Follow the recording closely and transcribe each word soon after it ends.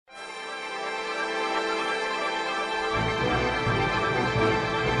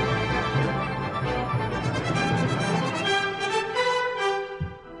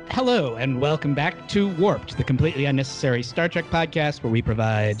Hello, and welcome back to Warped, the completely unnecessary Star Trek podcast where we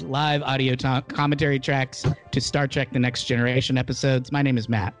provide live audio commentary tracks to Star Trek The Next Generation episodes. My name is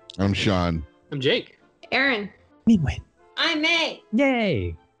Matt. I'm Sean. I'm Jake. Aaron. Midway. I'm May.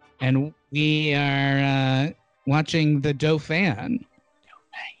 Yay. And we are watching The Dauphin.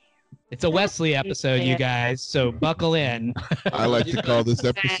 It's a Wesley episode, you guys, so buckle in. I like to call this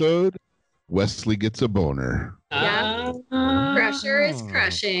episode Wesley Gets a Boner. Yeah. Pressure is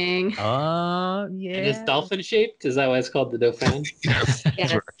crushing. Yeah. And it's dolphin shaped? Is that why it's called the Dauphin? Yes.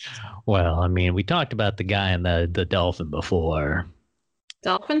 Yes. Well, I mean, we talked about the guy and the dolphin before.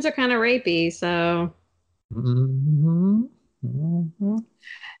 Dolphins are kind of rapey, so. Mm-hmm. Mm-hmm.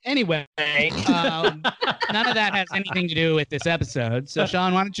 Anyway, none of that has anything to do with this episode. So,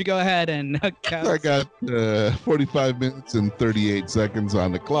 Sean, why don't you go ahead and I got 45 minutes and 38 seconds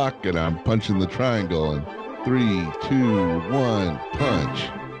on the clock, and I'm punching the triangle. And 3, 2, 1, punch.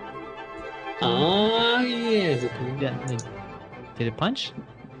 Oh, yes. Did it punch?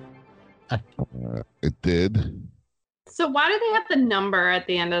 It did. So why do they have the number at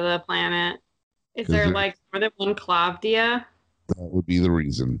the end of the planet? Is there like more than one Clavdia? That would be the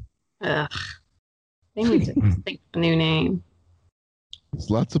reason. Ugh. They need to think of a new name. There's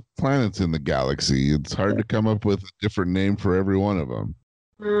lots of planets in the galaxy. It's hard to come up with a different name for every one of them.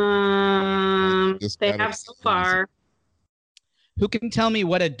 Just They gotta have so far. who can tell me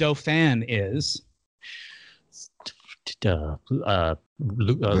what a Dauphin is?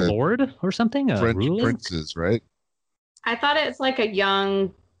 Lord or something? A French ruler? princes, right? I thought it's like a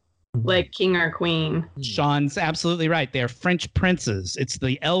young, like king or queen. Sean's absolutely right. They're French princes. It's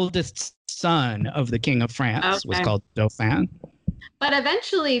the eldest son of the King of France, was Okay. called Dauphin. But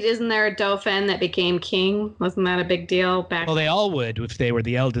eventually, isn't there a Dauphin that became king? Wasn't that a big deal back? Well, they all would if they were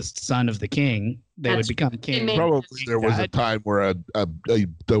the eldest son of the king. They would become king. It Probably there was a God. time where a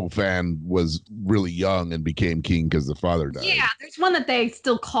Dauphin was really young and became king because the father died. Yeah, there's one that they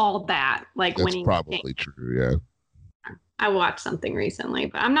still called that. Like That's when he probably true, yeah. I watched something recently,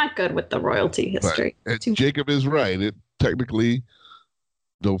 but I'm not good with the royalty history. Jacob is right. It technically,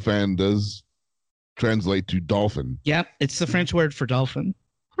 Dauphin does translate to dolphin. Yep, it's the French word for dolphin.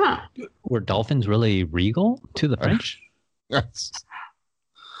 Huh. Were dolphins really regal to the French? That's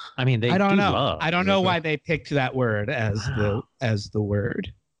I mean, they I don't do know. love. I don't know why they picked that word as the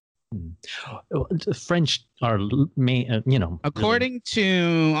word. The French are, really- According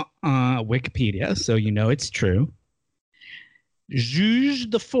to Wikipedia, so you know it's true.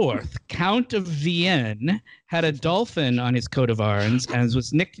 Juge IV, Count of Vienne, had a dolphin on his coat of arms and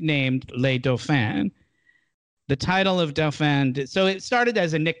was nicknamed Le Dauphin. The title of Dauphin, so it started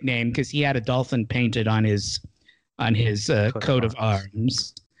as a nickname because he had a dolphin painted on his coat of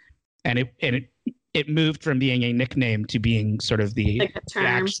arms, and it moved from being a nickname to being sort of the Like a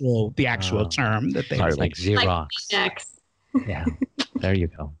term. the actual term that they Title. like Xerox. Next. Yeah, there you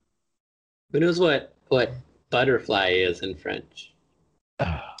go. Who knows what butterfly is in French?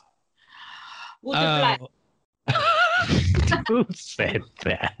 Butterfly. Who said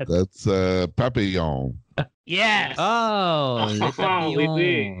that? That's papillon. Yes. Oh, Le Oui,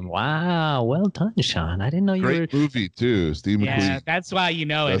 Papillon. Wow, well done, Sean. I didn't know you Great movie too. Steve Yeah, McQueen. that's why you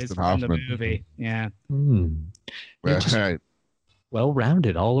know it is Dustin from the Hoffman. movie. Yeah. were. You're just Right.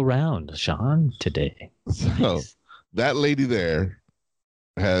 well-rounded all around, Sean, today. So Nice. that lady there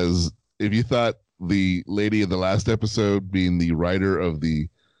has. If you thought the lady in the last episode, being the writer of the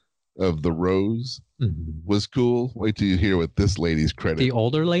Rose, Mhm. was cool, wait till you hear what this lady's credit. The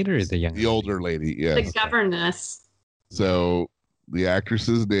older lady or the younger? The older lady, yes. The governess. So the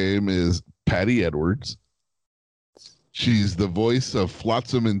actress's name is Patty Edwards. She's the voice of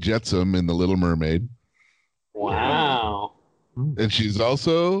Flotsam and Jetsam in The Little Mermaid. Wow. And she's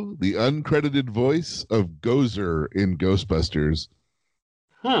also the uncredited voice of Gozer in Ghostbusters.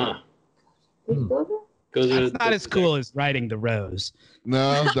 Huh. Hmm. That's not as cool as writing the rose.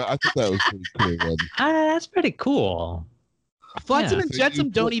 No, I thought that was pretty cool. One. That's pretty cool. Flotsam Yeah. and So Jetsam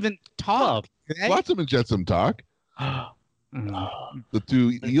you- don't even talk. do they? Flotsam and Jetsam talk. Mhm. The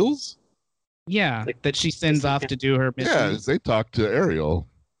two eels? Yeah, that she sends off to do her mission. Yeah, they talk to Ariel.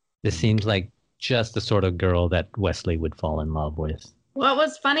 This seems like just the sort of girl that Wesley would fall in love with. What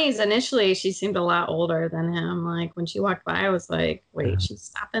was funny is initially she seemed a lot older than him. Like when she walked by, I was like, wait, she's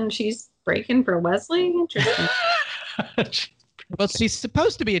stopping. She's breaking for Wesley? Interesting. Well, she's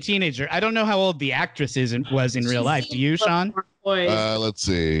supposed to be a teenager. I don't know how old the actress was in real life. Do you, Sean? Let's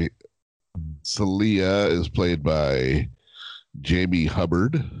see. Celia is played by Jamie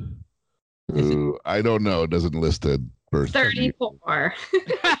Hubbard, who I don't know, doesn't list a birth. 34.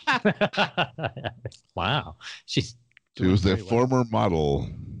 Wow. She She was a former model.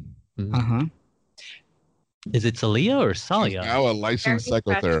 Mhm. Uh-huh. Is it Salia or She's Salia? now a licensed Very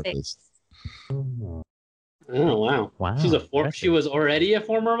fresh psychotherapist. face. Oh, Oh wow. wow. She impressive. was already a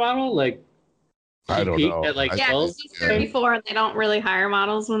former model. Like I she don't peaked know. at like Yeah, 12. she's 34, and they don't really hire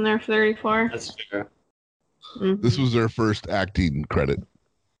models when they're 34. That's true. This Mhm. was their first acting credit.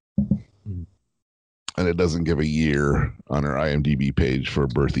 Mm. And it doesn't give a year on her IMDb page for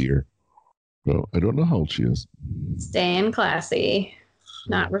birth year. So I don't know how old she is. Staying classy,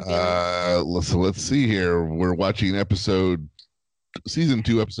 not revealing. Let's see here. We're watching season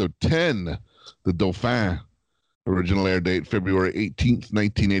 2, episode 10, The Dauphin. Original air date February 18th,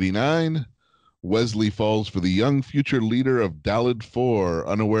 1989. Wesley falls for the young future leader of Dalid 4,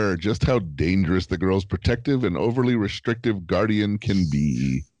 unaware just how dangerous the girl's protective and overly restrictive guardian can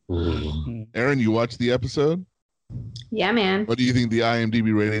be. Ooh. Aaron, you watched the episode? Yeah, man. What do you think the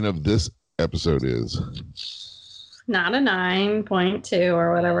IMDb rating of this episode is? Not a 9.2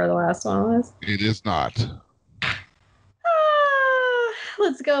 or whatever the last one was. It is not.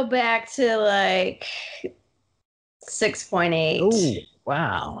 Let's go back to like 6.8. Oh,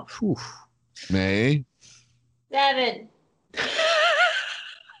 wow. Whew. May? 7.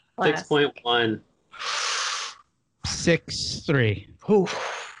 6.1. 6-3. Ooh.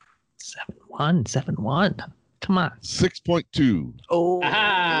 7-1. 7-1. Come on. 6.2. Oh.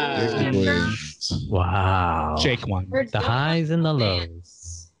 Ah. Jason wins. Wow. Jake won. The highs and the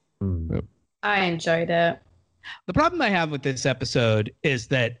lows. Hmm. I enjoyed it. The problem I have with this episode is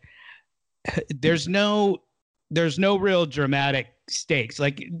that there's no real dramatic stakes.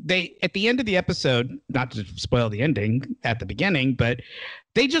 Like they at the end of the episode, not to spoil the ending at the beginning, but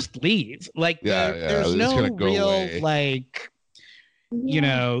they just leave. Like there's it's no gonna go real away. like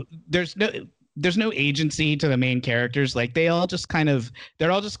there's no agency to the main characters. Like they're all just kind of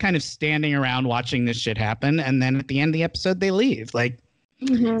standing around watching this shit happen, and then at the end of the episode they leave. Like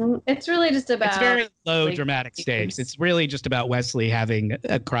It's really just about. it's very low like, dramatic stakes. games. It's really just about Wesley having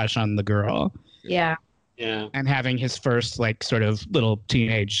a crush on the girl Yeah. Yeah. and having his first like sort of little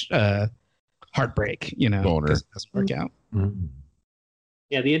teenage heartbreak, Boner. 'cause it doesn't work out. Mm.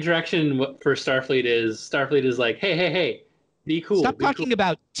 Yeah. The interaction for Starfleet is like, hey, be cool. Stop be talking cool.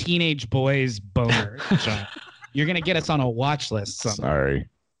 about teenage boys boner, John. You're gonna get us on a watch list. Sorry.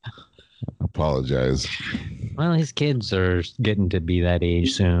 Apologize. Well, his kids are getting to be that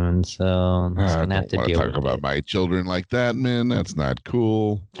age soon, so he's I gonna have don't to want to deal talk with about it. my children like that, man. That's not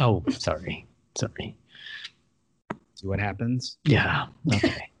cool. Oh, sorry. See what happens. Yeah.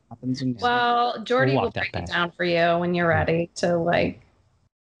 Okay. Happens in- Well, Jordy We'll will walk that break back. it down for you when you're ready to like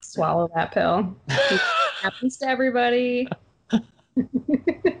swallow that pill. Happens to everybody.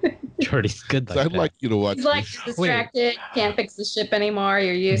 Jordy's good like I'd that. like you to watch He's like this. distracted, can't fix the ship anymore.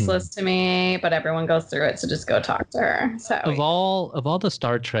 You're useless to me, but everyone goes through it, so just go talk to her. So Of all the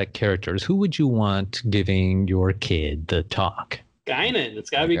Star Trek characters, who would you want giving your kid the talk? Guinan.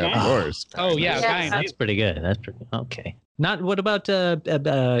 It's gotta be Yeah, of Guinan. course. Oh yeah, Yeah. Guinan. That's pretty good. That's pretty okay. Not what about the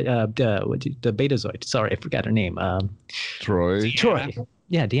Betazoid? Sorry, I forgot her name. Troy. Troy.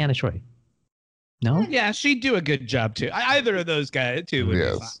 Yeah, Deanna Troy. No. Yeah, she'd do a good job too. Either of those guys too would be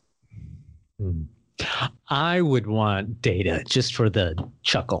fine. Yes. Hmm. I would want Data just for the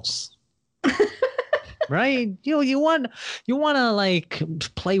chuckles. Right? You want to like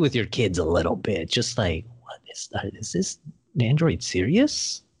play with your kids a little bit. Just like, what is this android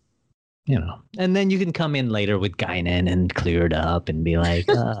serious? And then you can come in later with Guinan and clear it up and be like,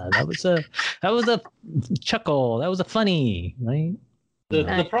 that was a chuckle. That was a funny, right?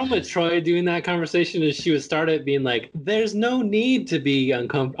 The problem with Troy doing that conversation is she would start it being like, "There's no need to be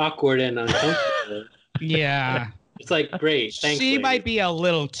awkward and uncomfortable." Yeah. It's like, great, thanks. She lady. might be a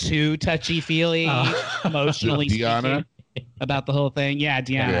little too touchy-feely, emotionally Deanna? speaking, about the whole thing. Yeah,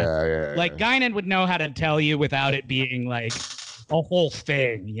 Deanna. Yeah. Like Guinan would know how to tell you without it being like a whole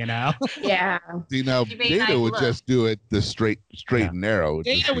thing, yeah. See, now She may Data not would look. just do it the straight and narrow. Would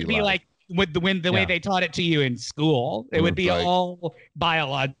just Data would be like with the way Yeah. they taught it to you in school. It would be Like- all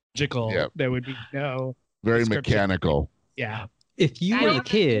biological. Yep. There would be no. very description. mechanical. Yeah. If you were a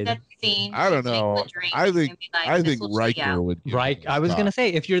kid, I don't know. I think Riker would. give right? it I was a gonna shot. say,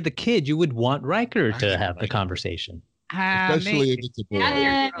 if you're the kid, you would want Riker to have the conversation. Especially if it's a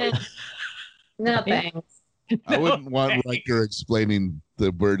boy. No thanks. I wouldn't want Riker explaining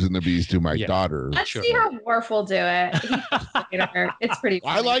the birds and the bees to my Yeah. daughter. Let's Sure. see how Worf will do it. It's pretty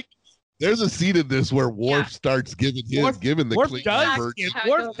funny. I like. There's a scene in this where Worf starts giving Worf- giving the Worf Klingon does birds. give, How it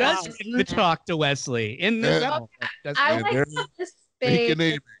Worf goes does out. give the talk to Wesley in this Yeah. episode. doesn't I he? like they're how this making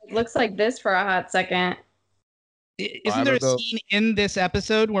space a- looks like this for a hot second. Isn't there a don't know. scene in this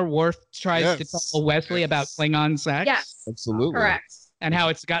episode where Worf tries to Yes. tell Wesley about Yes. Klingon sex? Yes, Absolutely. correct. and how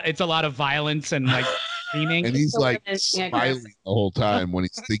it's a lot of violence and like screaming. And he's So like women, yeah, smiling the whole time when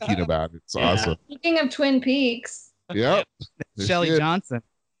he's thinking about it. It's Yeah. awesome. Speaking of Twin Peaks, Yep. Shelley Shit. Johnson.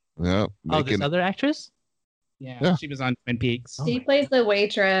 Yep. Oh, this Making other actress? Yeah. She was on Twin Peaks. Oh she my plays the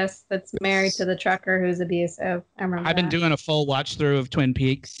waitress that's married to the trucker who's abusive. I remember. I've been that. doing a full watch through of Twin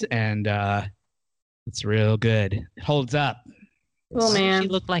Peaks, and it's real good. It holds up. Cool, man. She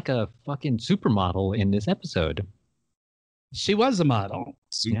looked like a fucking supermodel in this episode. She was a model.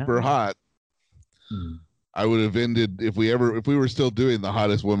 super Yeah. hot. Hmm. I would have ended if we were still doing the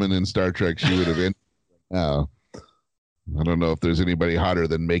hottest woman in Star Trek, she would have ended now. I don't know if there's anybody hotter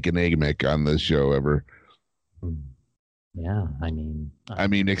than Macon Amick on this show ever. Yeah, I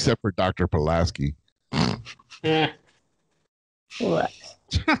mean, Except for Dr. Pulaski. What?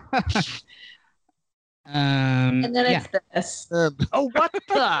 And And then it's this. And oh, what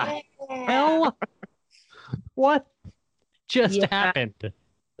the hell? What just Yeah. happened?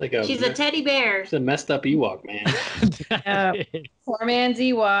 Like a, She's a teddy bear. she's a messed up Ewok, man. Poor man's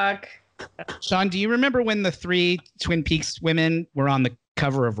Ewok. Sean, do you remember when the 3 Twin Peaks women were on the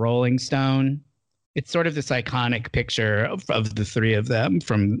cover of Rolling Stone? It's sort of this iconic picture of the 3 of them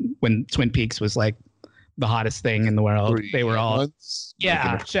from when Twin Peaks was like the hottest thing in the world. three They were all months.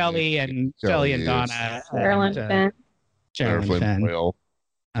 yeah, Making a- Shelley and Shelley and is Donna, Carolyn and, Finn. Sharon Flynn Fenn. Boyle.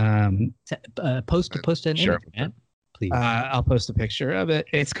 Post an Sheriff. image, man. Please. I'll post a picture of it.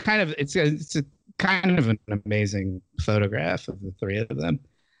 It's a kind of an amazing photograph of the 3 of them.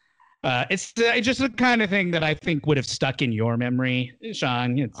 It's just the kind of thing that I think would have stuck in your memory,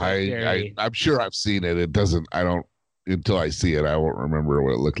 Sean. It's I'm sure I've seen it. It doesn't. I don't until I see it. I won't remember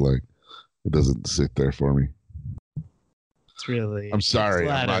what it looked like. It doesn't sit there for me. it's really. I'm sorry.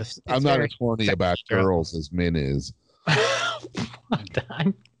 it's a I'm lot not. of- it's I'm not very as horny about sexual. girls as Min is.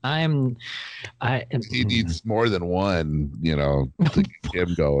 He needs more than one. To get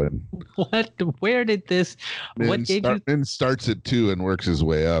him going. What? Where did this? What gave you? Min starts at 2 and works his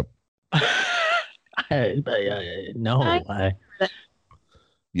way up. No.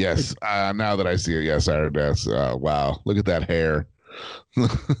 Yes. Now that I see it, yes, yes. Wow. Look at that hair. Some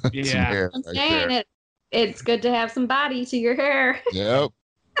Yeah. hair I'm right saying there. it's good to have some body to your hair. Yep.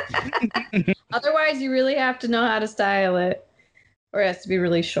 Otherwise, you really have to know how to style it, or it has to be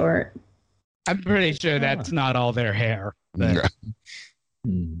really short. I'm pretty sure that's not all their hair. But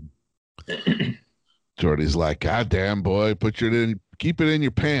Hmm. Jordy's like, God damn, boy, keep it in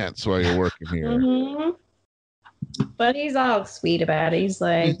your pants while you're working here. Mhm. But he's all sweet about it. He's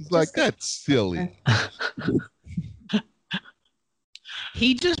like, He's like, that's silly.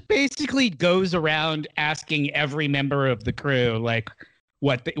 he just basically goes around asking every member of the crew like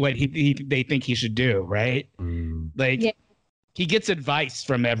what they think he should do, right? Hmm. Like Yeah. he gets advice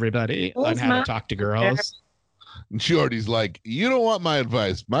from everybody Who's on how my- to talk to girls. And Jordy's like, you don't want my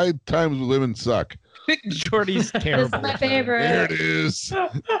advice. My times with women suck. Jordy's This terrible. is my There it favorite. is.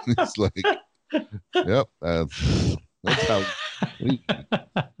 It's like, yep, that's how.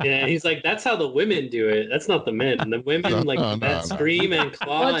 Yeah, he's like, that's how the women do it. That's not the men. The women No. scream and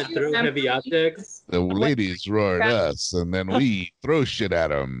claw Well, and do you throw remember- heavy objects. The ladies roar at us, and then we throw shit at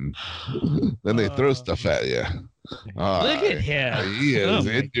them. Then they throw stuff at you. Look at him. He is Oh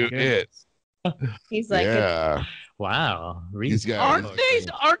my into it. goodness. He's like, Yeah. Wow. He's got-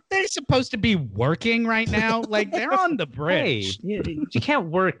 Aren't they supposed to be working right now? Like they're on the Hey, bridge. you can't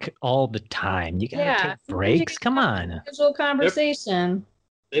work all the time. You gotta Yeah, take sometimes you breaks. gotta Come on. casual conversation.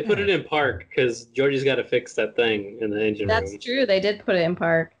 They put it in park because Georgie's got to fix that thing in the engine That's room. true. They did put it in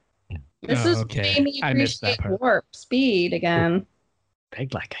park. This Oh, is okay. made me I missed that appreciate part. warp speed again.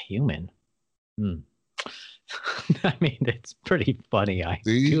 Beg like a human. Hmm. I mean, it's pretty funny. I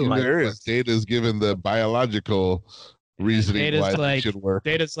See, do like there is. Data's given the biological reasoning Data's why like- it should work.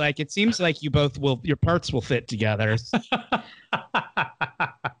 Data's like, it seems like your parts will fit together.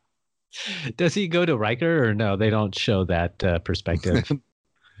 Does he go to Riker or no? They don't show that perspective.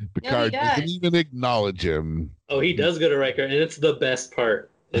 Picard does. doesn't even acknowledge him. Oh, he does go to Riker, and it's the best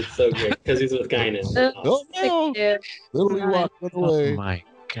part. It's so great because he's with Guinan. Oh no! Little Ewok went Oh away. my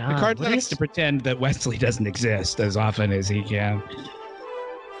god! Picard what likes is- to pretend that Wesley doesn't exist as often as he can.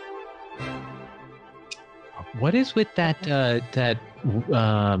 What is with that nightmare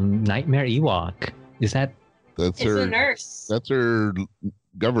Ewok? Is that That's It's a her. nurse. That's her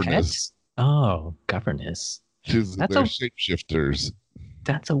governess. pets? Oh, governess. She's That's they're a- shapeshifters.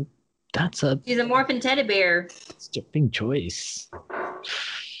 That's a She's a morphin teddy bear. disturbing choice.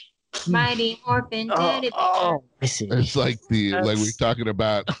 Mighty morphin teddy bear. Oh, I see. It's like like we're talking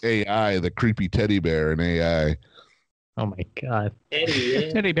about AI, the creepy teddy bear in AI. Oh my god. Eddie, yeah.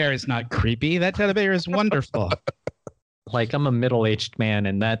 Teddy bear is not creepy. That teddy bear is wonderful. Like, I'm a middle-aged man,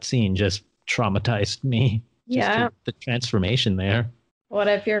 and that scene just traumatized me. Yeah. The transformation there. What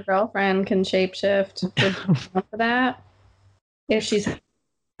if your girlfriend can shapeshift? Would you go for that? If she's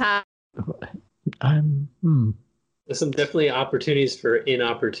hot. There's some definitely opportunities for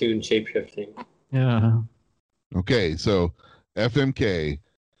inopportune shapeshifting. Yeah. Okay, so FMK,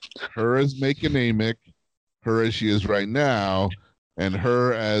 her as Makanamic, her as she is right now, and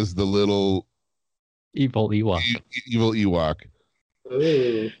her as the little Evil Ewok. evil Ewok.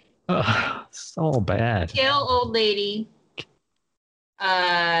 Ooh. So bad. Kill old lady.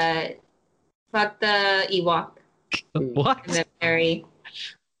 Fuck the Ewok. What? And then marry.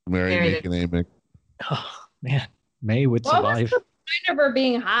 Mary Makanamic. Oh, man. May would What was survive. the point of her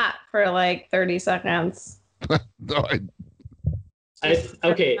being hot for like 30 seconds? No, I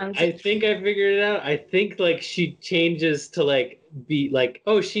think I figured it out. I think like she changes to like be like,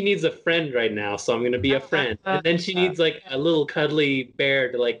 oh, she needs a friend right now, so I'm gonna be a friend. And then she needs like a little cuddly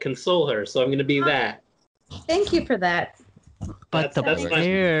bear to like console her, so I'm gonna be that. Thank you for that. But the That's my-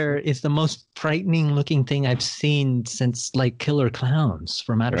 bear is the most frightening looking thing I've seen since like Killer Clowns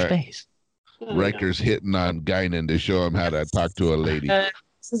from Outer Right. Space. Riker's hitting on Guinan to show him how to talk to a lady.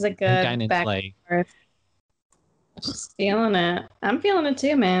 This is a good Guinan's back like, and forth. Just feeling it. I'm feeling it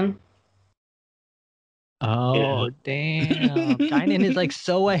too, man. oh, damn. Guinan is like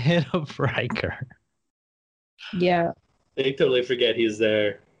so ahead of Riker. Yeah. They totally forget he's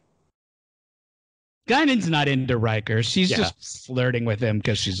there. Guinan's not into Riker. She's Yeah. just flirting with him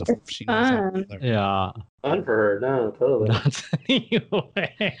because she knows how to fun. flirt. Yeah. Fun for her, no, totally. Not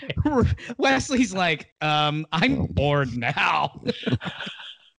anyway. Wesley's like, I'm bored now.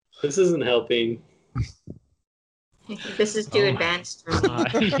 This isn't helping. This is too advanced for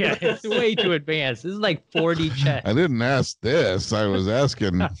me. Yeah, it's way too advanced. This is like 4D chess. I didn't ask this. I was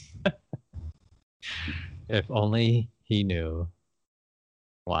asking. If only he knew.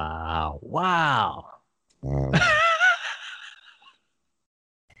 Wow. Wow.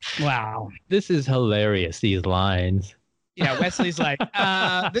 Wow. This is hilarious, these lines. Yeah, Wesley's like,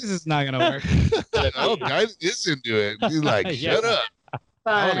 this is not gonna work. Oh, Guy is into it. He's like, Yeah. shut up.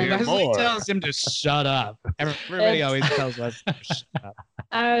 Fun. hear Wesley more. tells him to shut up. Everybody It's- always tells us to shut up.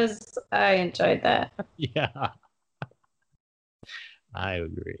 I enjoyed that. Yeah. I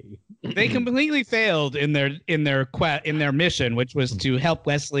agree. They completely failed in their mission, which was to help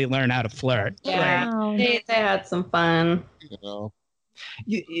Wesley learn how to flirt. Yeah. They had some fun. You know,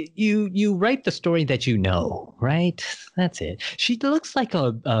 You write the story that you know, right? That's it. She looks like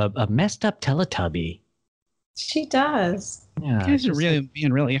a messed up Teletubby. She does. Yeah. You guys are just really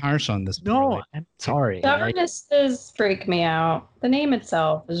being really harsh on this. No, poor lady. I'm sorry. Governesses freak me out. The name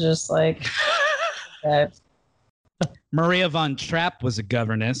itself is just like. Okay. Maria von Trapp was a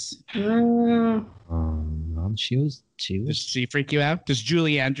governess. She was. Does she freak you out? Does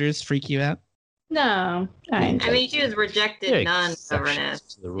Julie Andrews freak you out? No. I enjoy I mean, she was rejected There are non-governess, exceptions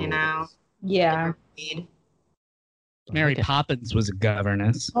to the you know. Yeah. Mary Okay. Poppins was a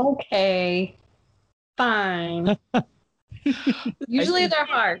governess. Okay. Fine. Usually they're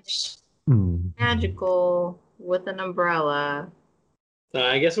harsh. Magical with an umbrella. So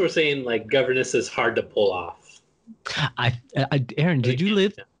I guess we're saying like governess is hard to pull off. Aaron, did you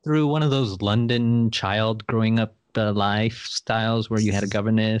live through one of those London child growing up lifestyles where you had a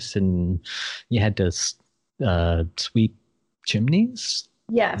governess and you had to sweep chimneys?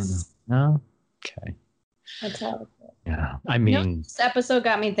 Yes. No? Okay. That's how. Yeah. I You know what mean, this episode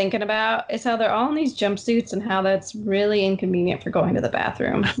got me thinking about is how they're all in these jumpsuits and how that's really inconvenient for going to the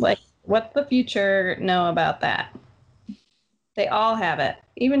bathroom. Like, what's the future know about that? They all have it.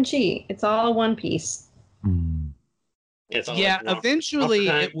 Even she. It's all one piece. It's all Yeah, like rough- eventually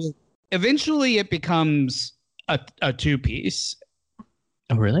rough it times. will. Eventually, it becomes a two-piece.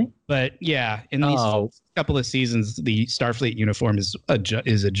 oh, really? But yeah, in these couple of seasons, the Starfleet uniform is a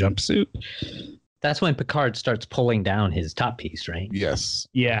jumpsuit. That's when Picard starts pulling down his top piece, right? yes.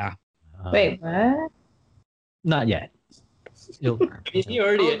 Yeah. Wait, what? Not yet. He'll- I mean, he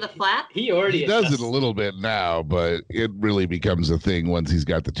already Oh, the flap? he already He does it adjusts- a little bit now, but it really becomes a thing once he's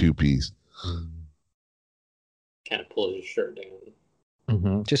got the two piece. kind of pulls his shirt down.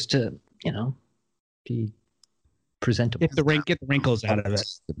 Mhm. Just to, be presentable. Get the wrinkles out of it.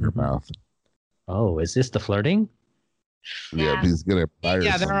 In her mouth. Oh, is this the flirting? Yeah, Yeah. he's gonna buy her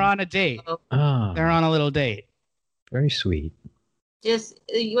Yeah, they're some- on a date. Oh, They're on a little date. very sweet. Just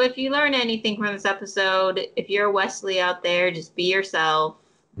if you learn anything from this episode, if you're Wesley out there, just be yourself.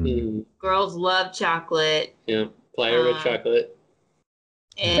 Mm, Girls love chocolate, yeah, play her with chocolate.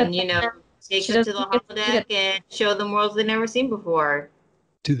 and take She them to the doesn't get to eat holodeck and show them worlds they've never seen before.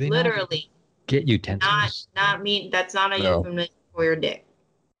 Do they Literally. Get utensils. Not mean. That's not a No. euphemism for your dick.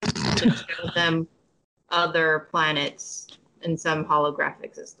 To show them other planets in some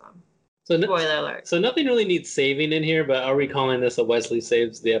holographic system. So, Spoiler alert. so nothing really needs saving in here, but are we calling this a Wesley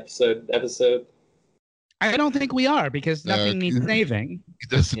Saves the Episode? I don't think we are because nothing needs saving. He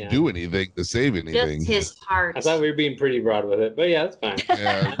doesn't Yeah. do anything to save anything. Just his heart. I thought we were being pretty broad with it, but yeah, that's fine.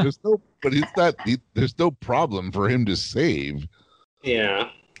 Yeah, there's no problem for him to save. Yeah.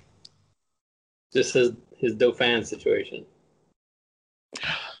 Just his Dauphin situation.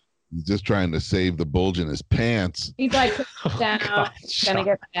 He's just trying to save the bulge in his pants. He's like, down, God, gonna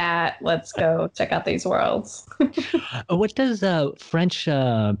get fat. Let's go check out these worlds. What does French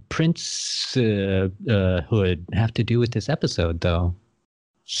Prince Hood have to do with this episode, though?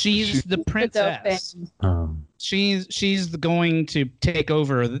 She's the princess. Um, She's going to take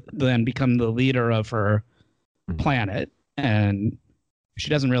over and become the leader of her planet, and she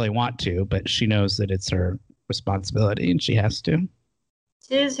doesn't really want to, but she knows that it's her responsibility and she has to.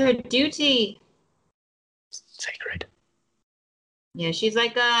 'Tis her duty. sacred. Yeah, she's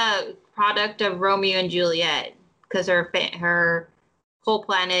like a product of Romeo and Juliet because her whole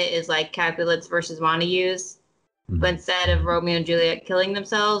planet is like Capulets versus Montagues. But instead of Romeo and Juliet killing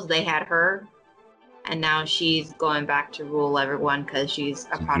themselves, they had her, and now she's going back to rule everyone because she's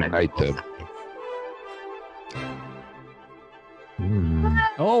a product Unite of both them. sides.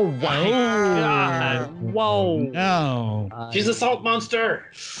 Oh my God! Whoa! No. She's a salt monster.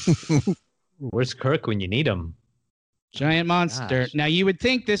 Where's Kirk when you need him? Giant monster. Gosh. Now, you would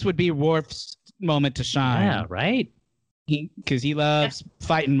think this would be Worf's moment to shine. Yeah, right. Because he loves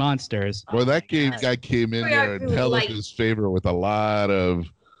fighting monsters. Well, that God. guy came in We there are and held up like- his favor with a lot of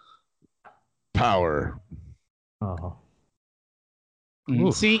power. Oh.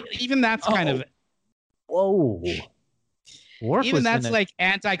 Mm. See, even that's kind of Whoa. Worf even was that's in like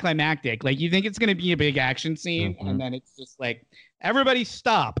anticlimactic. Like you think it's going to be a big action scene, Mhm. and then it's just like everybody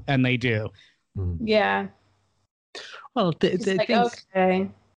stop, and they do. Yeah. Well, He's like, okay.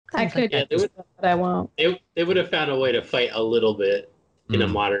 I things like could, that. do this, but I won't. They would have found a way to fight a little bit in a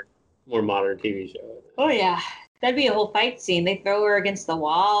more modern TV show. Oh yeah, that'd be a whole fight scene. They throw her against the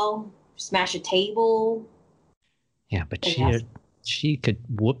wall, smash a table. Yeah, but Yes. she could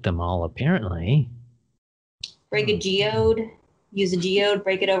whoop them all apparently. Break a geode. Use a geode,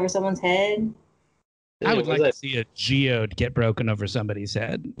 break it over someone's head. I would Yeah, like to see a geode get broken over somebody's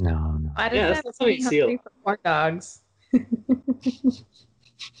head. No. I Yeah, didn't that's have not something to you see. for corn dogs.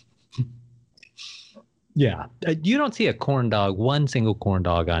 Yeah, you don't see a corn dog, one single corn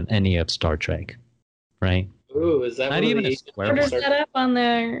dog on any of Star Trek, right? Ooh, is that Not one of even the a agents square from Order Star- that up on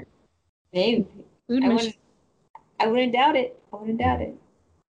their Maybe. food I machine. wouldn't doubt it. I wouldn't doubt it.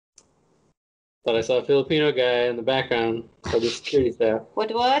 Thought I saw a Filipino guy in the background of the security staff.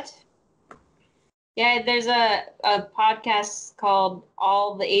 What? Yeah, there's a podcast called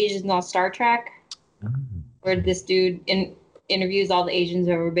All the Asians on Star Trek, where this dude interviews all the Asians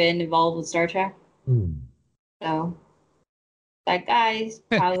who have ever been involved with Star Trek. So that guy's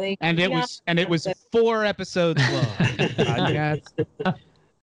probably And it was 4 episodes long. Podcast.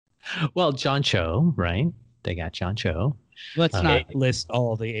 Well, John Cho, right? They got John Cho. Let's Okay. not list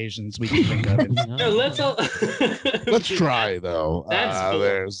all the Asians we can think of. No, let's all. Let's try though. That's cool.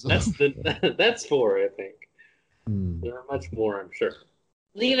 There's That's 4, I think. Hmm. There are much more, I'm sure.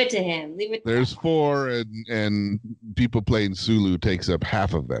 Leave it to him. Leave it. there's 4 and people playing Sulu takes up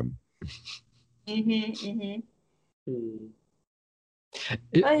half of them. Mm-hmm. Hmm.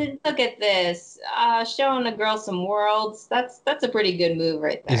 Look at this. Showing a girl some worlds. That's a pretty good move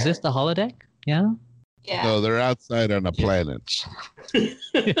right there. Is this the holodeck? Yeah. Yeah. No, they're outside on a planet. Damn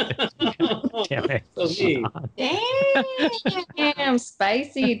it. So mean. Damn,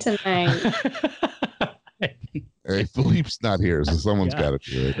 spicy tonight. Hey, Philippe's not here, so someone's Yeah. got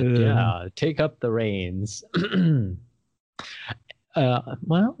to do it. Yeah, take up the reins.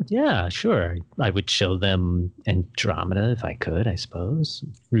 Well, yeah, sure. I would show them Andromeda if I could, I suppose.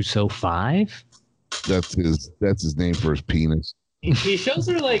 Rousseau 5. That's his name for his penis. He shows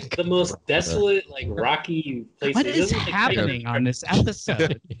her like the most desolate, like rocky places. What He is doesn't, like, happening on this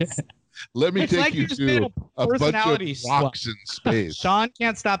episode? Let me It's take like you you just made to a bunch personality of swap. rocks in space. Sean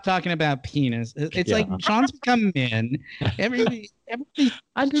can't stop talking about penis. It's Yeah. like Sean's become in. Everybody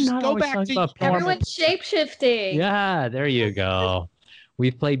I do Just not go always back talk to about normal. Everyone's shapeshifting. Yeah, there you go.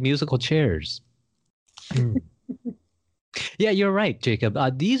 We've played musical chairs. Yeah, you're right, Jacob.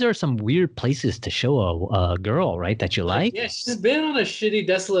 These are some weird places to show a girl, right? That you like. Yeah, she's been on a shitty,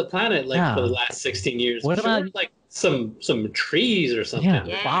 desolate planet like Yeah. for the last 16 years. What Show her, about- like some trees or something? Yeah,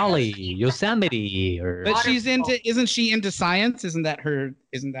 Yeah. Bali, Yosemite, or But Waterfall. isn't she into science? Isn't that her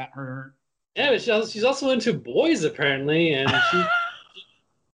Yeah, but she's also into boys apparently, and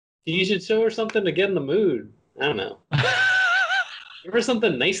you should show her something to get in the mood. I don't know. Give her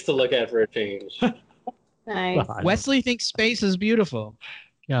something nice to look at for a change. Nice. Wesley thinks space is beautiful.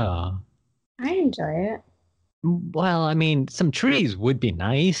 Yeah. I enjoy it. Well, I mean, some trees would be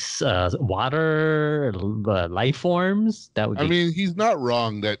nice. Water, life forms. That would be. I mean, he's not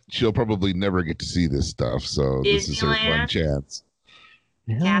wrong that she'll probably never get to see this stuff. So this is her one Disneyland? chance.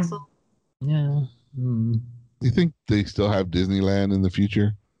 yeah. Castle. Yeah. Mm. Do you think they still have Disneyland in the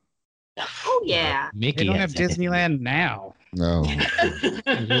future? Oh yeah. Mickey They don't have has Disneyland now. No.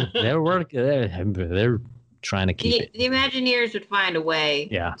 They're trying to keep it. The Imagineers would find a way.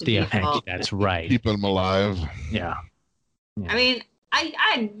 Yeah. to The default. that's right. Keep them alive. Yeah. I mean,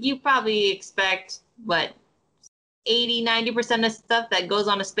 you probably expect what 80-90% of stuff that goes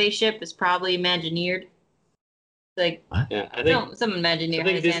on a spaceship is probably Imagineered. Like, Yeah, I think some Imagineer I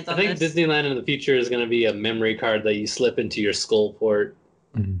think, has his hands I on think this. Disneyland in the future is going to be a memory card that you slip into your skull port.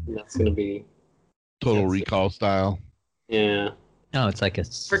 Mm. And that's going to be Total Recall style. yeah. No, it's like a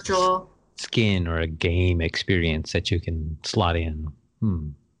Virtual. skin or a game experience that you can slot in.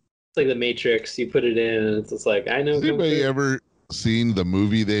 It's like the Matrix. You put it in, and it's just like I know. Has anybody ever seen the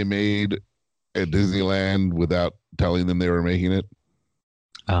movie they made at Disneyland without telling them they were making it?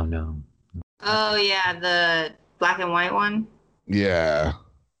 Oh no. Oh yeah, the black and white one, Yeah.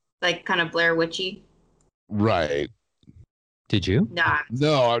 like kind of Blair Witchy. Right. Did you? Nah,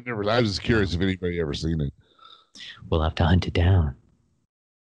 No, I've never. I was just curious if anybody ever seen it. We'll have to hunt it down.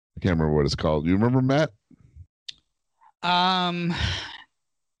 I can't remember what it's called. You remember, Matt? I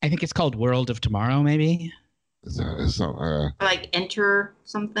think it's called World of Tomorrow, maybe. It's not, or like Enter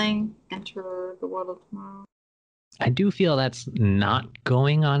something. Enter the World of Tomorrow. I do feel that's not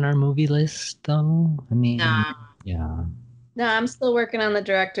going on our movie list, though. I mean, Nah. yeah. No, I'm still working on the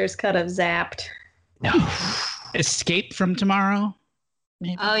director's cut of Zapped. No. Escape from Tomorrow.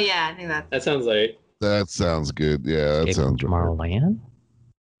 Maybe. Oh yeah, I think that's. That sounds like that sounds good. Yeah, that Escape from sounds right. Tomorrowland.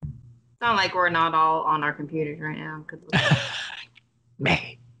 Sound like we're not all on our computers right now.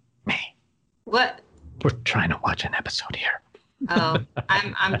 May. What? We're trying to watch an episode here. Oh,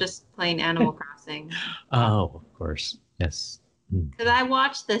 I'm just playing Animal Crossing. Oh, of course. Yes. Because I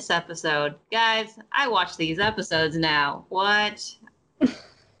watched this episode. Guys, I watch these episodes now. What?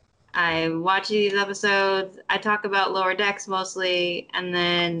 I watch these episodes. I talk about Lower Decks mostly, and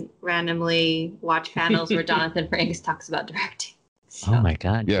then randomly watch panels where Jonathan Frakes talks about directing. So, Oh my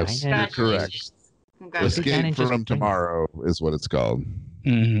God. Yes, China- you're correct. congratulations. Congratulations. Escape Kinda just from Tomorrow is what it's called.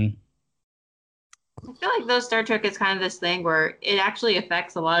 Mm-hmm. I feel like though Star Trek is kind of this thing where it actually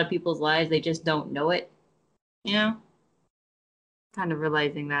affects a lot of people's lives. They just don't know it. You know? Kind of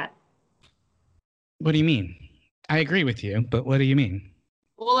realizing that. What do you mean? I agree with you, but what do you mean?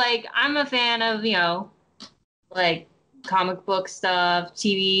 Well, like, I'm a fan of, like comic book stuff,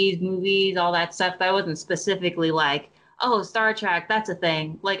 TVs, movies, all that stuff. But I wasn't specifically like, oh, Star Trek, that's a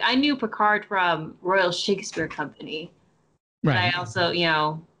thing. Like, I knew Picard from Royal Shakespeare Company. But I also,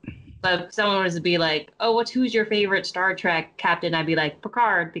 but if someone was to be like, oh, who's your favorite Star Trek captain? I'd be like,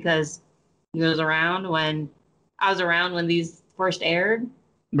 Picard, because he was around when these first aired.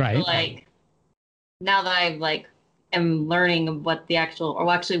 Right. So, like, now that I am learning what the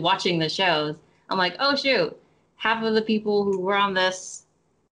actually watching the shows, I'm like, oh shoot, half of the people who were on this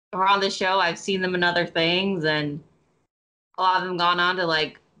show, I've seen them in other things, and a lot of them gone on to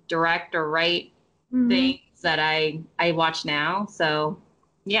like direct or write things that I watch now. So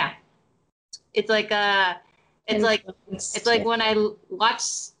yeah, it's like when I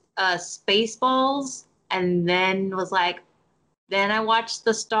watched Spaceballs, and then was like. Then I watched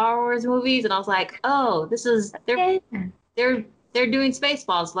the Star Wars movies, and I was like, "Oh, they're doing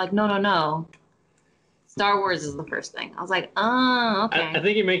Spaceballs." Like, no, Star Wars is the first thing. I was like, "Oh, okay." I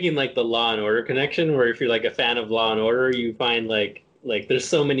think you're making like the Law and Order connection, where if you're like a fan of Law and Order, you find like there's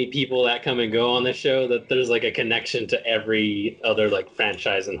so many people that come and go on the show that there's like a connection to every other like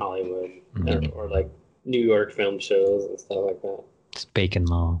franchise in Hollywood or like New York film shows and stuff like that. It's Bacon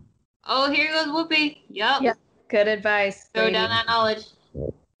Law. Oh, here goes Whoopi. Yup. Yep. Good advice. Throw lady. down that knowledge.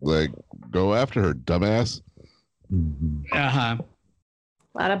 Like, go after her, dumbass. Uh-huh.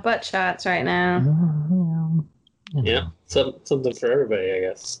 A lot of butt shots right now. Yeah, something for everybody, I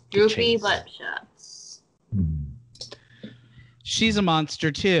guess. Droopy butt shots. She's a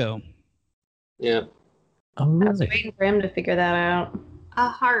monster too. Yeah. Oh, I was really? waiting for him to figure that out. A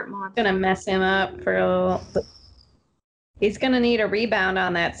heart monster. Gonna mess him up for a little. He's gonna need a rebound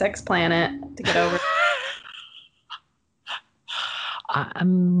on that sex planet to get over.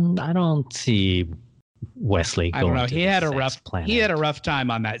 I don't see Wesley. I don't know. going to He the had a sex rough planet. he had a rough time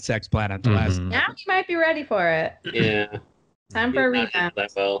on that sex planet the last. Mhm. Now he might be ready for it. Yeah. Time for a He's not doing rebound.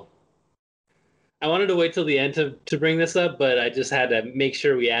 that well. I wanted to wait till the end to bring this up, but I just had to make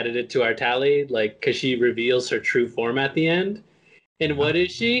sure we added it to our tally, like, because she reveals her true form at the end. And what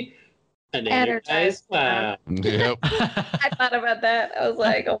is she? An energized cloud. Yep. I thought about that. I was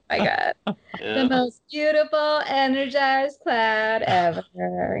like, oh my God. The most beautiful, energized cloud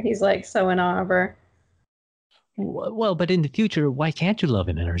ever. He's like so in awe of her. Well, but in the future, why can't you love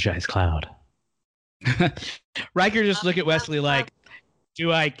an energized cloud? Riker just look at Wesley like,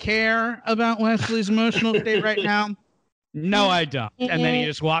 do I care about Wesley's emotional state right now? No, I don't. And then he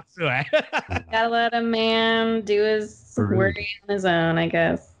just walks away. Gotta let a man do his Rude. working on his own, I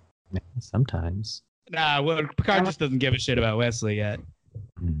guess. Yeah, sometimes. Nah, well, Picard just doesn't give a shit about Wesley yet.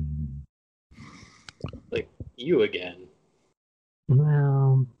 Like, you again.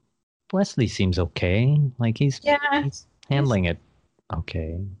 Well, Wesley seems okay. Like he's handling it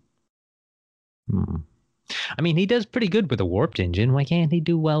okay. I mean, he does pretty good with a warped engine. Why can't he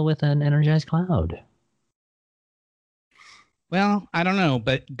do well with an energized cloud? Well, I don't know,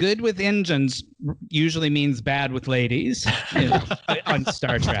 but good with engines usually means bad with ladies on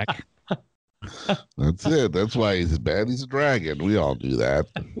Star Trek. That's it. That's why he's bad. He's a dragon. We all do that.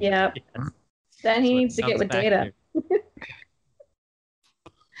 Yep. Then he needs to get with Data.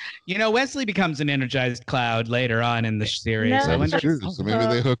 You know, Wesley becomes an energized cloud later on in the series. No. I wonder. That's true. So maybe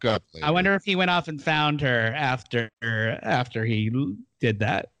they hook up later. I wonder if he went off and found her after he did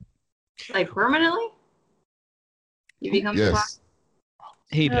that. Like permanently? You become the clock? Yes.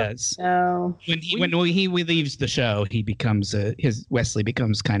 He does. Oh. When he leaves the show, he becomes Wesley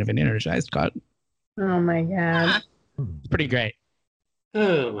becomes kind of an energized cloud. Oh my God. It's pretty great.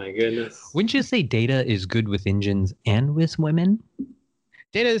 Oh my goodness. Wouldn't you say Data is good with engines and with women?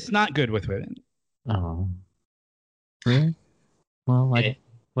 Data is not good with women. Oh. Really? Well, like,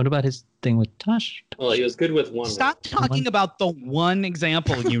 what about his thing with Tosh? Well, he was good with one. Stop talking about the one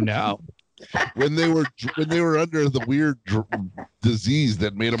example you know. When they were under the weird disease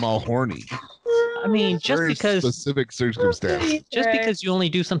that made them all horny. I mean, just Very because specific circumstance. because you only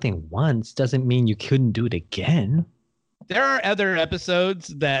do something once doesn't mean you couldn't do it again. There are other episodes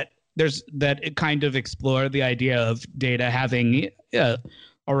that kind of explore the idea of Data having a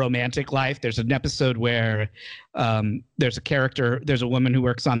romantic life. There's an episode where there's a woman who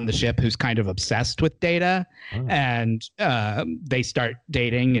works on the ship who's kind of obsessed with Data, and they start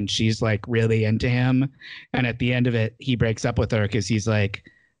dating, and she's like really into him. And at the end of it, he breaks up with her because he's like,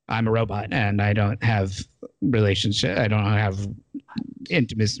 I'm a robot and I don't have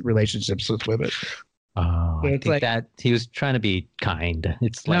intimate relationships with women. Oh, So I it's think like- that he was trying to be kind.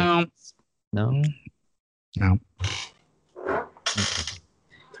 It's like no. No.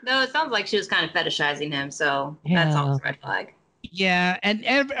 No, it sounds like she was kind of fetishizing him, so that's Yeah. always a red flag. Yeah, and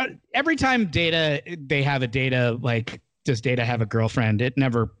every time they have a Data, like, does Data have a girlfriend?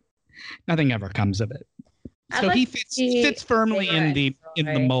 Nothing ever comes of it. I'd So like he to fits see firmly Data in and the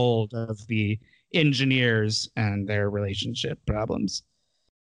Troy. mold of the engineers and their relationship problems.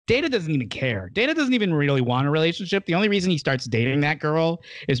 Data doesn't even care. Data doesn't even really want a relationship. The only reason he starts dating that girl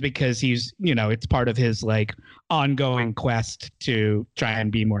is because he's, it's part of his like ongoing quest to try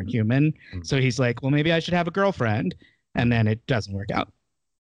and be more human. So he's like, well, maybe I should have a girlfriend. And then it doesn't work out.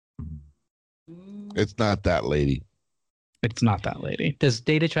 It's not that lady. It's not that lady. Does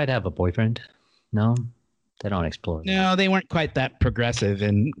Data try to have a boyfriend? No, they don't explore. that. No, they weren't quite that progressive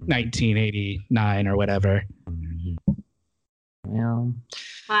in 1989 or whatever. Well,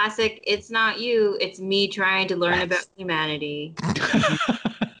 Classic, it's not you, it's me trying to learn about humanity.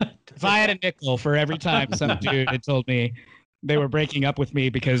 If I had a nickel for every time some dude had told me they were breaking up with me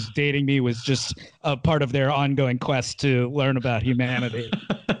because dating me was just a part of their ongoing quest to learn about humanity.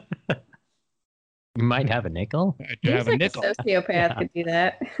 you might have a nickel. I do Seems have a like nickel. a sociopath could do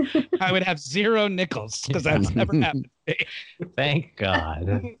that. I would have 0 nickels because that's never happened to me. Thank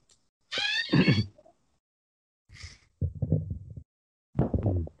God.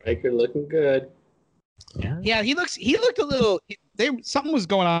 Riker looking good. Yeah. Yeah, he looked a little. Something was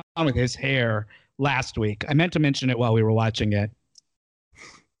going on with his hair last week. I meant to mention it while we were watching it.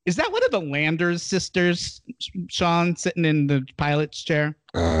 Is that one of the Landers sisters, Sean, sitting in the pilot's chair?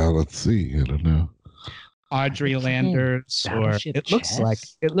 Let's see. I don't know. Audrey Landers, or Battleship it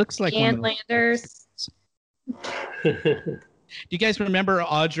looks like one And of the- Landers. Do you guys remember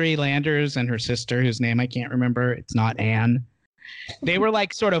Audrey Landers and her sister, whose name I can't remember? It's not Anne. They were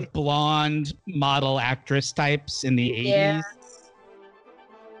like sort of blonde model actress types in the 80s. Yeah.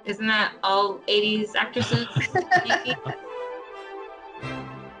 Isn't that all 80s actresses?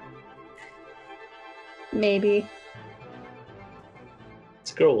 Maybe.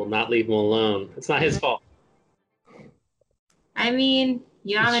 This girl will not leave him alone. It's not his fault. I mean,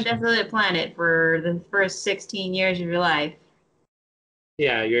 you're on a desolate planet for the first 16 years of your life.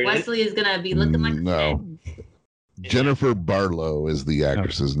 Yeah, you're Wesley is gonna be looking like a No. Jennifer Barlow is the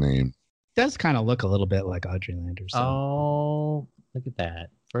actress's name. Does kind of look a little bit like Audrey Landers. So. Oh, look at that.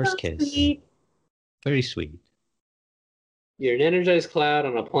 First kiss. sweet. Very sweet. You're an energized cloud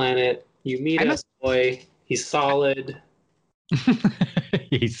on a planet. You meet a boy. He's solid.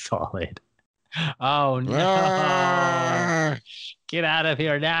 He's solid. Oh no! Ah! Get out of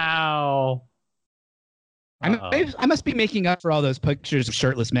here now! I must be making up for all those pictures of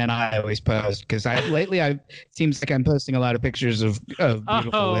shirtless men I always post because lately it seems like I'm posting a lot of pictures of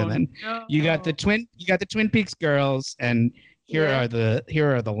beautiful women. No. You got the Twin Peaks girls, and here are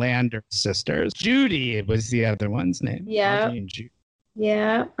the Lander sisters. Judy was the other one's name. Yeah. Audrey and Judy.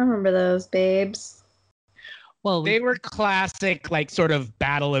 Yeah, I remember those babes. Well, They were classic, like sort of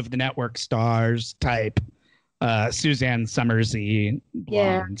Battle of the Network stars type. Suzanne Summersy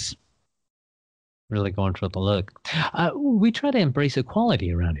blondes. really going for the look. We try to embrace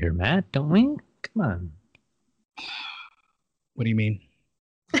equality around here, Matt, don't we? Come on. What do you mean?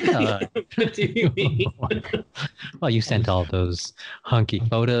 What do you mean? Well, you sent all those hunky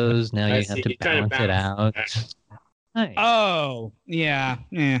photos. Now I you see. have to You're trying to balance it out. balance Nice. Oh, yeah.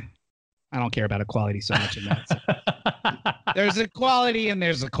 I don't care about equality so much in that. So. There's equality and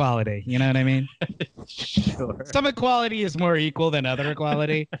there's equality. You know what I mean? Sure. Some equality is more equal than other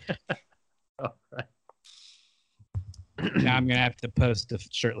equality. All right. Now I'm gonna have to post a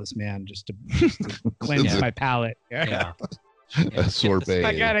shirtless man just to cleanse my palate. Yeah. A sorbet.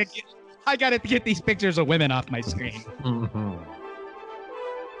 I gotta get these pictures of women off my screen. Mhm.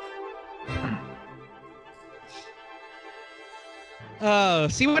 Oh,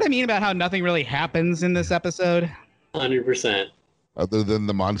 see what I mean about how nothing really happens in this episode? 100%. Other than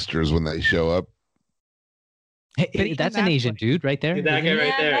the monsters when they show up. Hey, But even that's an that's Asian dude right there. That guy isn't he? right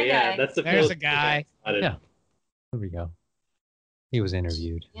Yeah, there. that Yeah, guy. that's the There's first a guy. spotted. Yeah. There we go. He was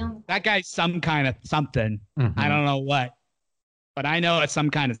interviewed. Yeah. That guy's some kind of something. Mhm. I don't know what, but I know it's some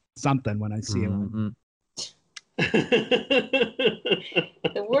kind of something when I see him. Mhm.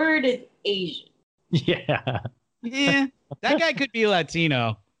 The word is Asian. Yeah. Yeah, that guy could be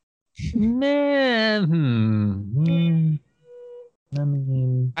Latino. Man. I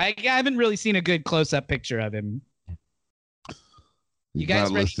mean, I haven't really seen a good close-up picture of him. He's guys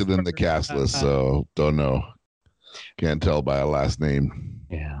not ready listed in the for- cast list, so don't know. Can't tell by a last name.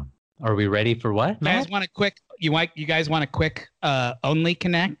 yeah. Are we ready for what, You guys Matt? want a quick? You guys want a quick only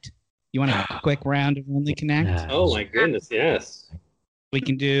connect? You want a quick round of only connect? Nah. Oh my goodness, yes. We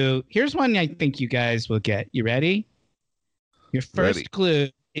can do. Here's one I think you guys will get. You ready? Your first Ready. clue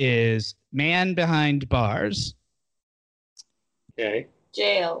is man behind bars. Okay.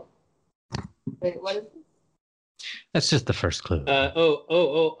 Jail. Wait, what is this? That's just the first clue.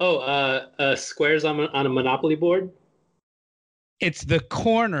 Squares on a Monopoly board. It's the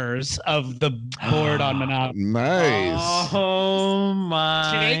corners of the board on Monopoly. Nice. Oh my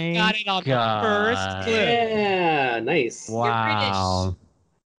Jake got it on the God. first clue. Yeah, nice. Wow.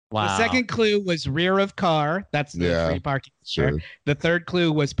 Wow. The second clue was rear of car. That's the Yeah. free parking. Sure. The third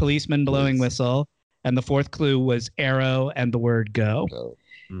clue was policeman blowing whistle. And the fourth clue was arrow and the word go. So,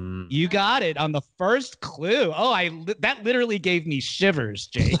 Mm. You got it on the first clue. Oh, that literally gave me shivers,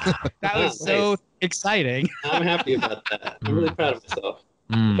 Jake. That was so Nice. exciting. I'm happy about that. I'm really proud of myself.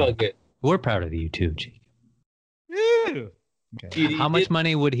 Mm. Felt good. We're proud of you too, Jake. Woo. Okay. How much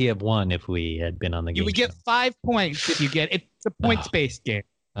money would he have won if we had been on the game? You would get show? 5 points if you get it's a points-based game.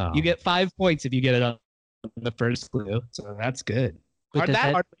 Oh. You get 5 points if you get it on the first clue. So that's good. But does That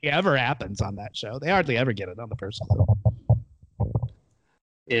that- hardly ever happens on that show. They hardly ever get it on the first clue.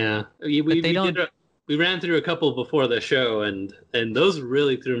 Yeah, we ran through a couple before the show, and those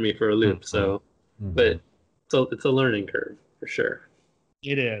really threw me for a loop. So, Mhm. but it's a learning curve for sure.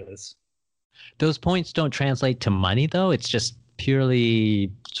 It is. Those points don't translate to money, though. It's just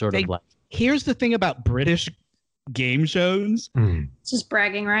purely sort They- of like. Here's the thing about British game shows. Mm. It's just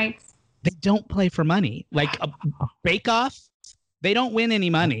bragging rights. They don't play for money. Like a Bake Off, they don't win any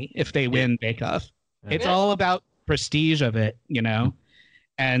money if they win Bake Off. It's all about prestige of it, you know?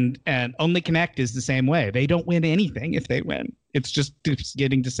 And Only Connect is the same way. They don't win anything if they win. It's just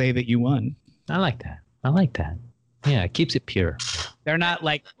getting to say that you won. I like that. I like that. Yeah, it keeps it pure. They're not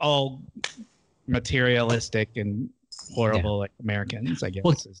like all materialistic and horrible like Americans, I guess.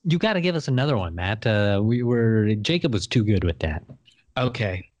 Well, you got to give us another one, Matt. Jacob was too good with that.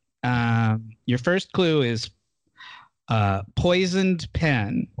 Okay. Your first clue is poisoned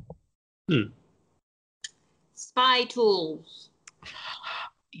pen. Spy tools.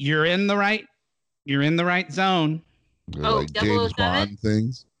 You're in the right zone. They're Oh, like James 007? Bond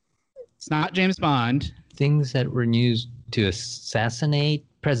things. It's not James Bond. Things that were used to assassinate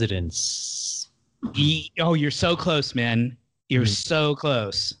presidents. You're so close, man. You're so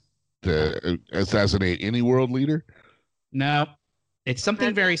close. To assassinate any world leader. No, it's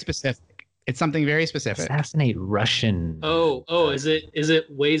something very specific. Assassinate Russian. Is it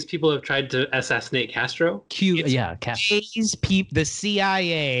ways people have tried to assassinate Castro? Castro. The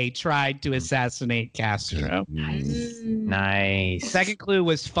CIA tried to assassinate Castro. Nice. Second clue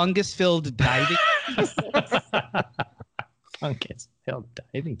was fungus-filled diving. Fungus-filled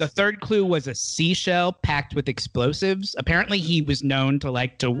diving. The third clue was a seashell packed with explosives. Apparently, he was known to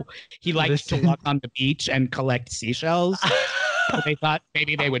liked to walk on the beach and collect seashells. So they thought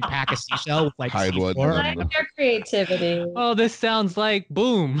maybe they would pack a seashell with like Hide one. C4. I like your creativity. Oh, this sounds like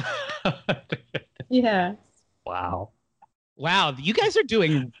Boom. Yeah. Wow. Wow, you guys are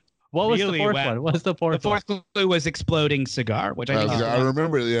doing. What was really the fourth well. one? What was the fourth The fourth clue was exploding cigar, which I think I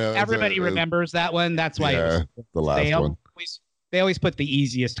remember. Yeah, everybody remembers that one. That's why it was, the last one. They always put the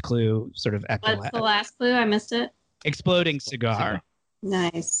easiest clue sort of at What's the last clue? I missed it. exploding cigar.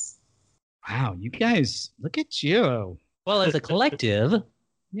 Nice. Wow, you guys, look at you. Well, as a collective,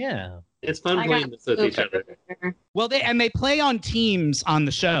 yeah. It's fun playing this with each other. Well, they play on teams on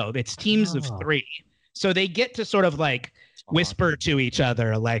the show. It's teams of 3. So they get to sort of like whisper to each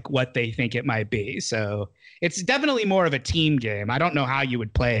other like what they think it might be. So it's definitely more of a team game. I don't know how you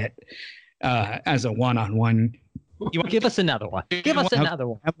would play it as a one-on-one. You give us another one. Give us another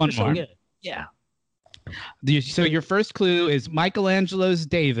one. Have one more. Yeah. So your first clue is Michelangelo's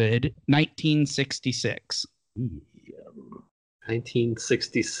David, 1966.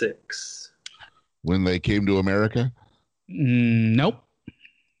 1966. When they came to America? Nope.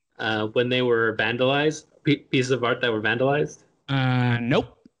 When they were vandalized? Pieces of art that were vandalized?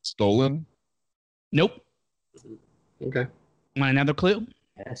 Nope. Stolen? Nope. Okay. Want another clue?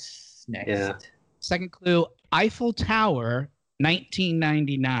 Yes. Next. Yeah. Second clue, Eiffel Tower,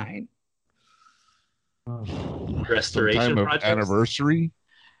 1999. Restoration Some time of project? anniversary?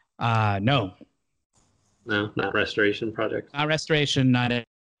 No. No, not restoration project. Not restoration, not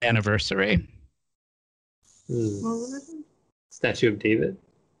anniversary. Statue of David?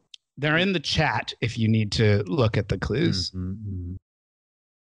 They're in the chat if you need to look at the clues. Mm-hmm.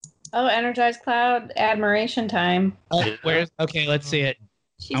 Oh, Energized Cloud, Admiration Time. Okay, let's see it.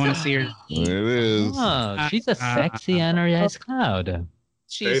 I want to see her. There it is. Oh, she's a sexy energized cloud.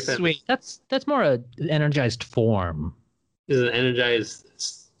 She's sweet. That's more a energized form. This is an energized,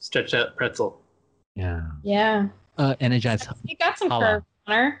 stretched out pretzel. Yeah. Yeah. Energized. You got some Holla. curve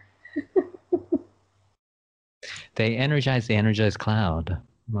on her. They energized the energized cloud.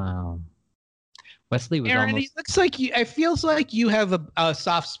 Wow. Wesley was Aaron, almost. it looks like you. It feels like you have a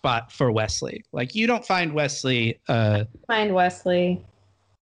soft spot for Wesley. Like you don't find Wesley. Find Wesley.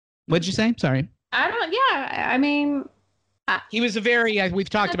 What'd you say? Sorry. I don't. Yeah. I mean, He was a very. We've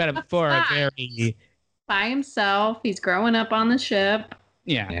talked about it before. A very. by himself. He's growing up on the ship.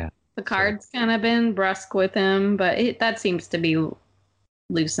 Yeah. The card's kind of been brusque with him, but that seems to be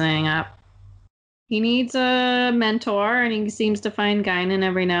loosening up. He needs a mentor, and he seems to find Guinan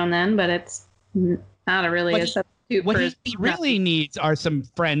every now and then, but it's not really a substitute. What for he really needs are some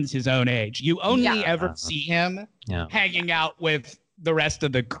friends his own age. You only ever see him hanging out with the rest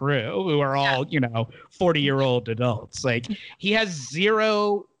of the crew, who are all 40-year-old adults. Like he has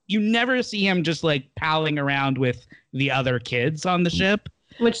zero. You never see him just like palling around with the other kids on the ship.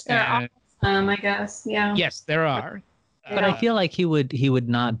 Which there are some, I guess. Yeah. Yes, there are. But I feel like he would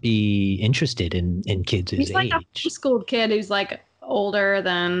not be interested in kids his He's like age. a homeschooled kid who's like older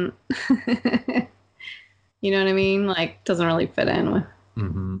than, you know what I mean? Like doesn't really fit in with.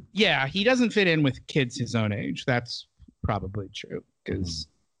 Mm-hmm. Yeah, he doesn't fit in with kids his own age. That's probably true because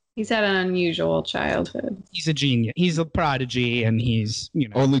he's had an unusual childhood. he's a genius. He's a prodigy, and he's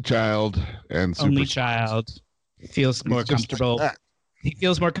only child and super only child. Feels more comfortable. He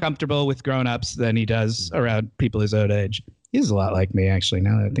feels more comfortable with grown-ups than he does around people his own age. He's a lot like me, actually,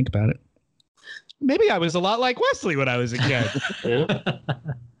 now that I think about it. Maybe I was a lot like Wesley when I was a kid.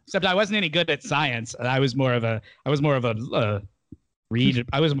 Except I wasn't any good at science. I was more of a read.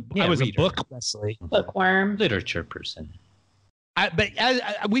 I was a book Wesley. Bookworm. Literature person. But as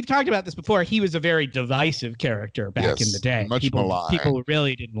we've talked about this before, he was a very divisive character back in the day. People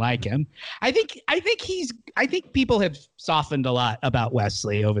really didn't like him. I think people have softened a lot about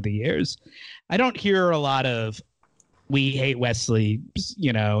Wesley over the years. I don't hear a lot of "we hate Wesley,"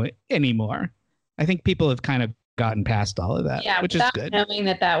 anymore. I think people have kind of gotten past all of that, Yeah, which is without good. knowing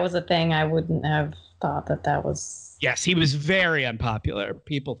that was a thing, I wouldn't have thought that was. Yes, he was very unpopular.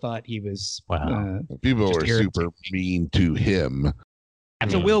 People thought he was. Wow. People Just were super irritating. mean to him.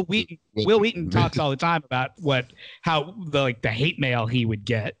 So Will Wheaton With- talks all the time about how the hate mail he would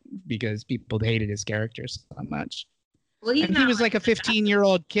get because people hated his characters so much. Well, he's And not he was like a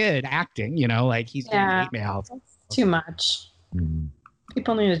 15-year-old kid acting, like he's getting Yeah. hate mail. That's too much. Mm.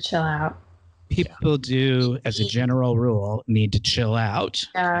 People need to chill out. People do, as a general rule, need to chill out.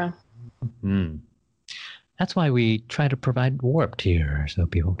 Yeah. Mm. That's why we try to provide Warped here so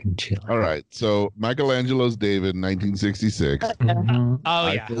people can chill. All right. So Michelangelo's David, 1966. Mhm.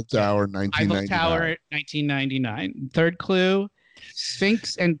 Oh yeah, Eiffel Tower, Eiffel 1999. Tower, 1999. Third clue,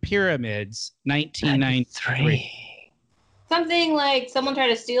 Sphinx and Pyramids, 1993. something like someone tried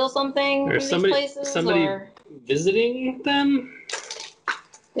to steal something Or from these places, somebody or visiting them.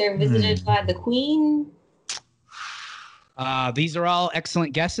 they're visited by the queen. These are all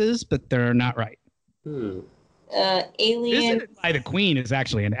excellent guesses, but they're not right. Alien. Visited by the Queen is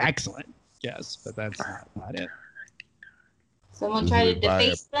actually an excellent guess, but that's not it. Someone tried to Visited by a-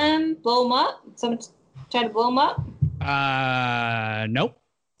 deface them, blow them up. Someone tried to blow them up. Nope.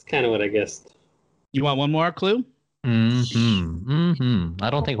 It's kind of what I guessed. You want one more clue? I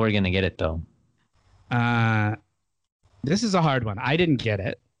don't think we're gonna get it though. This is a hard one. I didn't get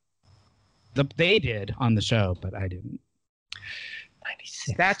it. They did on the show, but I didn't.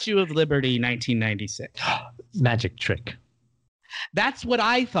 96. Statue of Liberty, 1996. Magic trick. That's what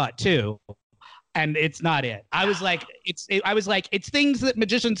I thought too, and it's not it. I was like, it's things that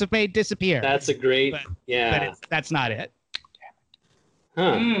magicians have made disappear. That's a great, But yeah. that's not it.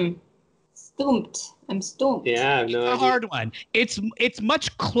 Huh. Stumped. I'm stumped. Yeah, I have no It's a idea. hard one. It's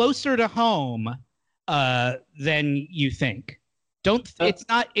much closer to home than you think.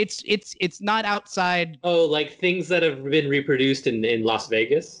 It's not outside. Oh, like things that have been reproduced in Las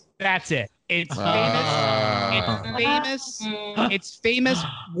Vegas? That's it. It's Ah. famous. Mm. It's famous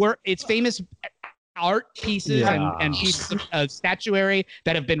work. It's famous art pieces Yeah. and pieces of statuary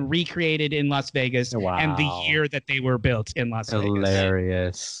that have been recreated in Las Vegas and the Wow. year that they were built in Las Vegas.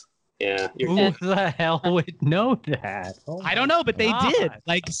 Hilarious. Yeah. Who the hell would know that? Oh I don't know, but they my did. God.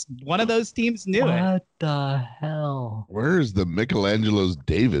 Like one of those teams knew it. What the hell? Where's the Michelangelo's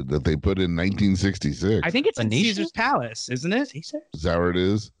David that they put in 1966? I think it's in Venetian? Caesar's Palace, isn't it? Is that where it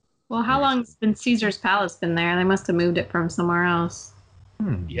is? Well, how long's been Caesar's Palace been there? They must have moved it from somewhere else.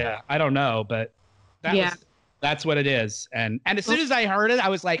 Yeah, I don't know, but that's what it is. And as soon as I heard it, I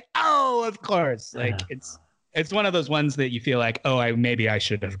was like, oh, of course. Like it's one of those ones that you feel like, oh, maybe I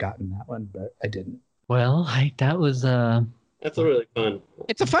should have gotten that one, but I didn't. Well, that was That's really fun.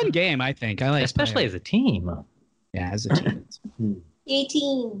 It's a fun game, I think. I like especially playing as a team. it. As a team.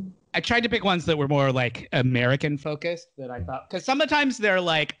 18. I tried to pick ones that were more like American focused that I thought, because sometimes they're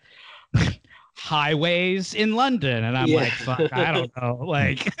like highways in London, and I'm Yeah. like, fuck, I don't know,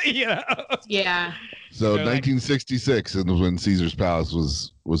 like Yeah. So They're like- 1966 and when Caesar's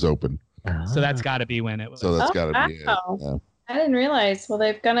Palace was open. So that's got to be when it was. So that's Oh, got to be it. wow. Yeah. I didn't realize. Well,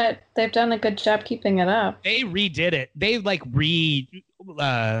 they've done a good job keeping it up. They redid it. They like what do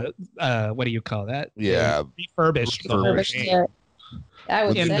you call that? Yeah. They refurbished the whole Refurbished thing. Yeah. I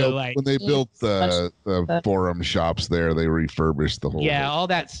would When In they, the, say. built, like- when they built the the- forum shops there, they refurbished the whole Yeah, thing. all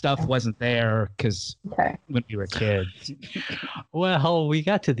that stuff wasn't there because Okay. when we were kids. Well, we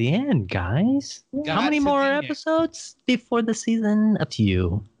got to the end, guys. How Got many to more the end. episodes before the season? Up to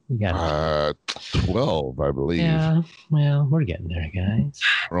you. We got 12, I believe. yeah. Well, we're getting there, guys.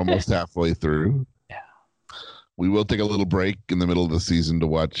 We're almost halfway through. Yeah. We will take a little break in the middle of the season to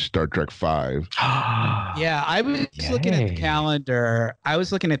watch Star Trek 5. Yeah, I was looking at the Yay. calendar. I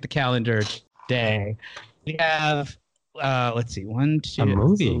was looking at the calendar today. We have let's see, 1, 2. A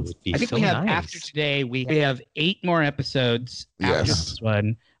movie would be I think so we have nice. after today. We have 8 more episodes after Yes. this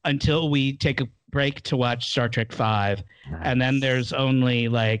one until we take a break to watch Star Trek 5, and then there's only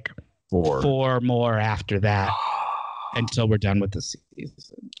like 4 more after that until we're done with the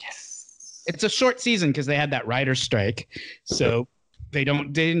season. Yes. It's a short season because they had that writer's strike, so they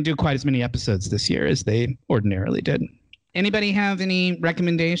didn't do quite as many episodes this year as they ordinarily did. Anybody have any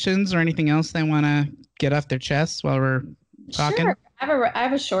recommendations or anything else they want to get off their chests while we're talking? Sure. I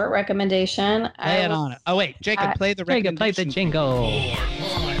have a short recommendation. Play it on it. Oh wait, Jacob, play the Jacob, play the recommendation. jingle.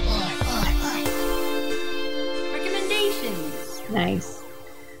 Recommendations. Nice.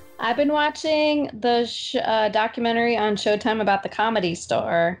 I've been watching the documentary on Showtime about the Comedy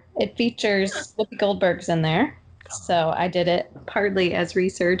Store. It features Whoopi Goldberg's in there. So I did it partly as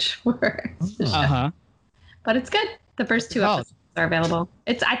research for the show. Uh-huh. But it's good. The first 2 Oh. episodes are available.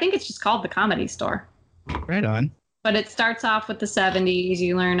 I think it's just called the Comedy Store. Right on. But it starts off with the 70s.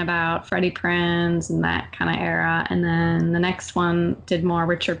 You learn about Freddie Prinze and that kind of era. And then the next one did more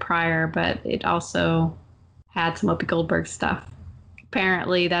Richard Pryor, but it also had some Whoopi Goldberg stuff.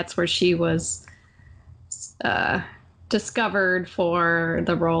 Apparently, that's where she was discovered for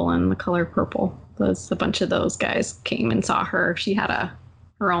the role in The Color Purple. A bunch of those guys came and saw her. She had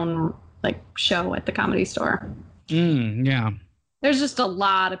her own show at the Comedy Store. Yeah. There's just a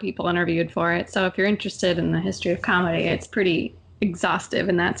lot of people interviewed for it. So if you're interested in the history of comedy, it's pretty exhaustive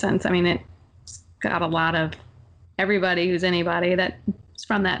in that sense. I mean, it's got a lot of everybody who's anybody that's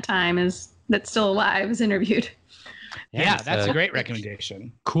from that time that's still alive is interviewed. Yeah, that's a great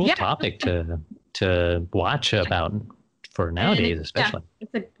recommendation. Cool topic to watch about for nowadays, especially. Yeah,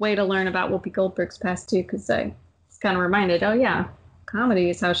 it's a way to learn about Whoopi Goldberg's past too, because I was kind of reminded, oh yeah, comedy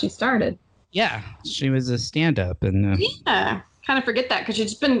is how she started. Yeah, she was a stand-up, and kind of forget that because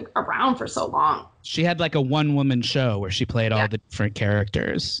she's been around for so long. She had like a one-woman show where she played all the different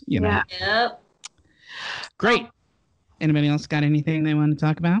characters. You know. Yeah. Yep. Great. Anybody else got anything they want to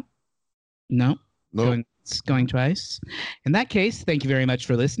talk about? No. Going twice. In that case, thank you very much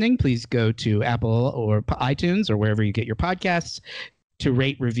for listening. Please go to Apple or iTunes or wherever you get your podcasts to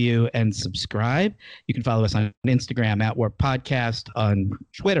rate, review, and subscribe. You can follow us on Instagram at Warped Podcast, on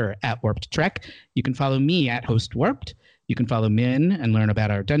Twitter at Warped Trek. You can follow me at Host Warped. You can follow Min and learn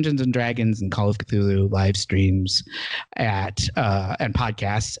about our Dungeons and Dragons and Call of Cthulhu live streams and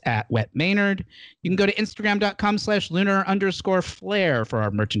podcasts at Wet Maynard. You can go to Instagram.com/lunar_flare for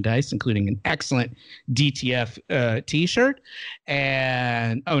our merchandise, including an excellent DTF t-shirt.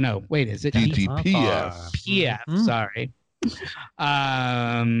 And is it DTPF? PF, sorry.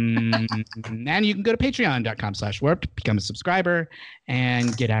 And you can go to patreon.com/warped, become a subscriber,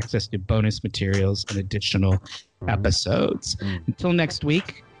 and get access to bonus materials and additional episodes. Until next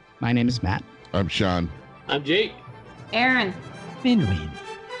week, my name is Matt. I'm Sean. I'm Jake. Aaron. Win-win.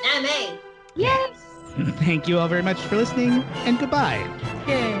 I'm A. Yes. Thank you all very much for listening, and goodbye.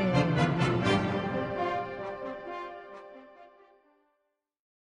 Yay.